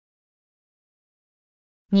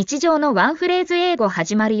日常のワンフレーズ英語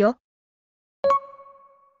始まるよ。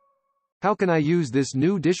How can I use this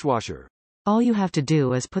new dishwasher? All you have to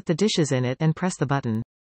do is put the dishes in it and press the button.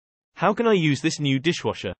 How can I use this new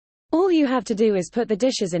dishwasher? All you have to do is put the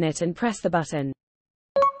dishes in it and press the button.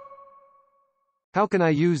 How can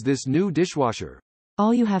I use this new dishwasher?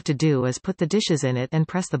 All you have to do is put the dishes in it and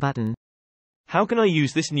press the button. How can I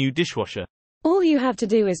use this new dishwasher? All you have to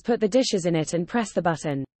do is put the dishes in it and press the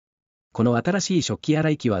button. この新しい食器洗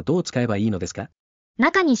い機はどう使えばいいのですか？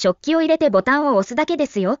中に食器を入れてボタンを押すだけで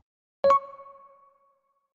すよ。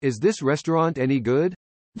Is this restaurant any good?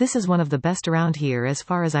 This is one of the best around here as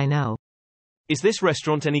far as I know. Is this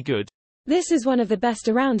restaurant any good? This is one of the best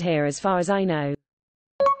around here as far as I know.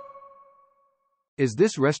 Is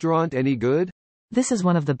this restaurant any good? This is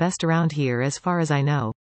one of the best around here as far as I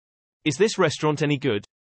know. Is this restaurant any good?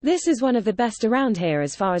 This is one of the best around here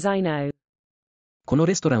as far as I know. この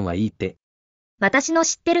レストランはいいって。私の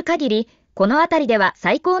知ってる限り、この辺りでは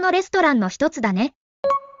最高のレストランの一つだね。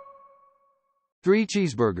3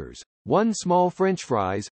 cheeseburgers, 1 small French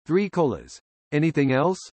fries, 3 colas. Anything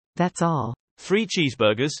else? That's all. 3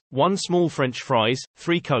 cheeseburgers, 1 small French fries,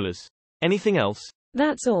 3 colas. Anything else?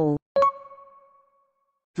 That's all.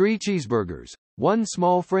 3 cheeseburgers, 1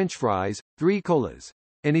 small French fries, 3 colas.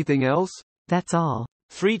 Anything else? That's all.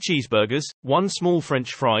 3 cheeseburgers, 1 small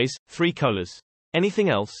French fries, 3 colas. Anything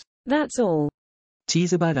else? That's all. チー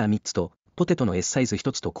ズバーガー3つと、ポテトの S サイズ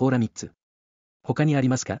1つとコーラ3つ。他にあり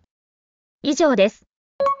ますか？以上です。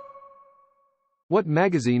What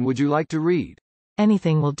magazine would you like to read?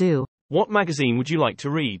 Anything will do. What magazine would you like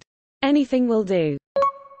to read? Anything will do.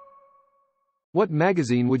 What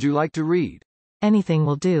magazine would you like to read? Anything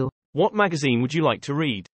will do. What magazine would you like to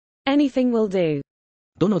read? Anything will do.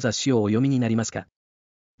 どの雑誌をお読みになりますか？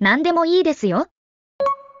何でもいいですよ。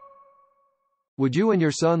Would you and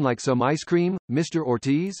your son like some ice cream, Mr.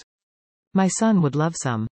 Ortiz? My son would love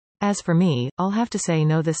some. As for me, I'll have to say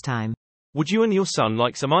no this time. Would you and your son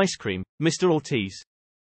like some ice cream, Mr. Ortiz?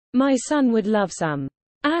 My son would love some.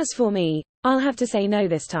 As for me, I'll have to say no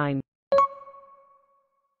this time.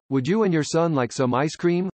 Would you and your son like some ice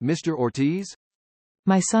cream, Mr. Ortiz?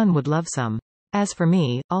 My son would love some. As for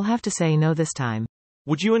me, I'll have to say no this time.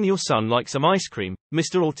 Would you and your son like some ice cream,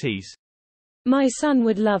 Mr. Ortiz? My son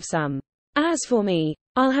would love some. As for me,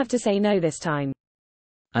 I'll have to say no this time.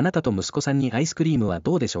 あなたと息子さんにアイスクリームは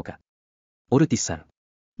どうでしょうか？オルティスさん。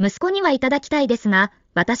息子にはいただきたいですが、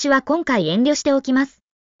私は今回遠慮しておきます。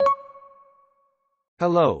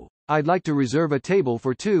Hello, I'd like to reserve a table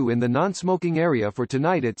for 2 in the non-smoking area for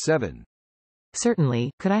tonight at 7.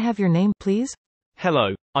 Certainly, could I have your name, please?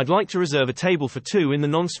 Hello, I'd like to reserve a table for 2 in the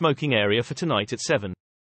non-smoking area for tonight at 7.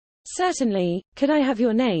 Certainly, could I have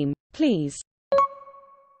your name, please?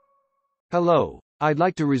 Hello, I'd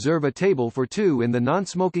like to reserve a table for 2 in the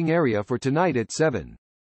non-smoking area for tonight at 7.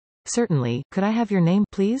 Certainly, could I have your name,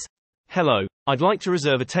 please? Hello, I'd like to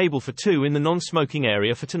reserve a table for 2 in the non-smoking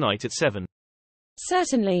area for tonight at 7.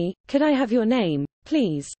 Certainly, could I have your name,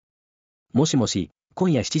 please? もしもし、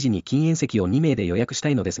今夜7時に禁煙席を2名で予約した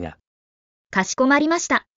いのですが。かしこまりまし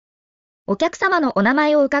た。お客様のお名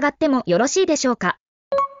前を伺ってもよろしいでしょうか？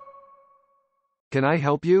 Can I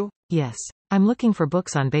help you? Yes. I'm looking for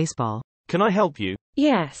books on baseball. Can I help you?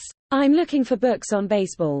 Yes, I'm looking for books on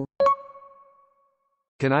baseball.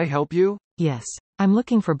 Can I help you? Yes. I'm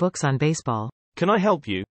looking for books on baseball. Can I help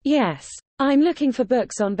you? Yes, I'm looking for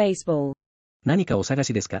books on baseball. 何かお探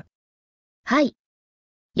しですか？はい。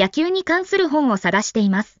野球に関する本を探してい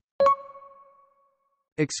ます。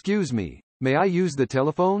Excuse me, may I use the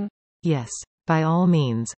telephone? Yes. By all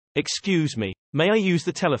means. Excuse me, may I use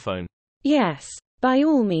the telephone? Yes, by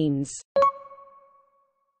all means.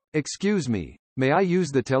 Excuse me, may I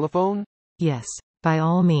use the telephone? Yes. By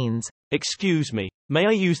all means. Excuse me, may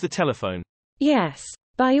I use the telephone? Yes,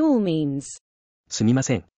 by all means. すみま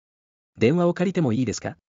せん。電話を借りてもいいです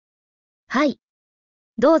か？はい。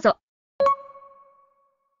どうぞ。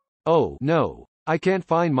Oh, no, I can't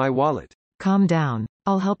find my wallet. Calm down.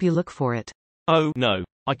 I'll help you look for it. Oh, no,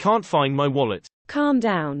 I can't find my wallet. Calm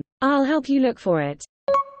down. I'll help you look for it.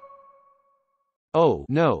 Oh,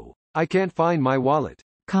 no, I can't find my wallet.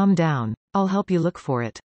 Calm down. I'll help you look for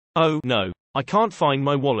it. Oh, no, I can't find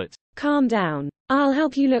my wallet. Calm down. I'll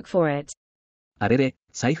help you look for it. あれれ、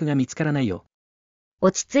財布が見つからないよ。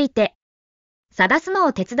落ち着いて。探すの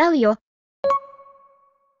を手伝うよ。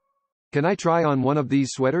Can I try on one of these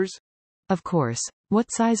sweaters? Of course. What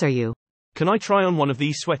size are you? Can I try on one of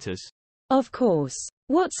these sweaters? Of course.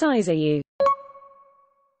 What size are you?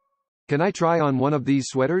 Can I try on one of these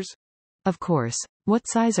sweaters? Of course. What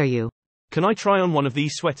size are you? Can I try on one of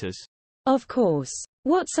these sweaters? Of course.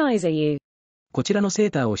 What size are you? こちらのセ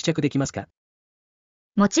ーターを試着できますか？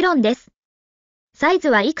もちろんです。サイズ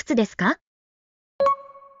はいくつですか？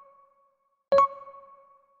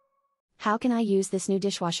 How can I use this new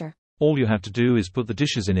dishwasher? All you have to do is put the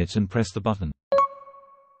dishes in it and press the button.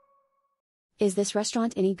 Is this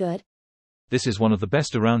restaurant any good? This is one of the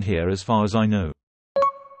best around here as far as I know.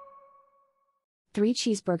 3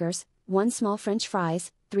 cheeseburgers, 1 small French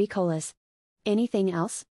fries, 3 colas. Anything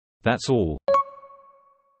else? That's all.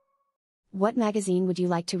 What magazine would you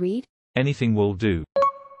like to read? Anything will do.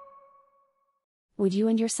 Would you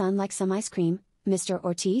and your son like some ice cream, Mr.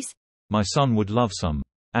 Ortiz? My son would love some.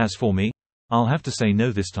 As for me, I'll have to say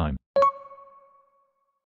no this time.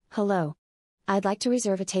 Hello. I'd like to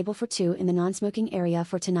reserve a table for 2 in the non-smoking area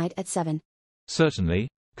for tonight at 7. Certainly.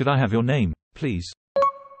 Could I have your name, please?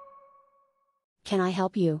 Can I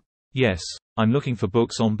help you? Yes, I'm looking for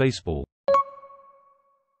books on baseball.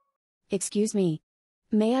 Excuse me.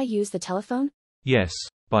 May I use the telephone? Yes,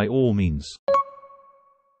 by all means.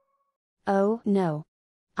 Oh, no.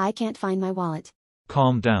 I can't find my wallet.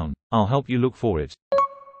 Calm down, I'll help you look for it.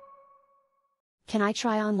 Can I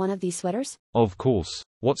try on one of these sweaters? Of course.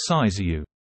 What size are you?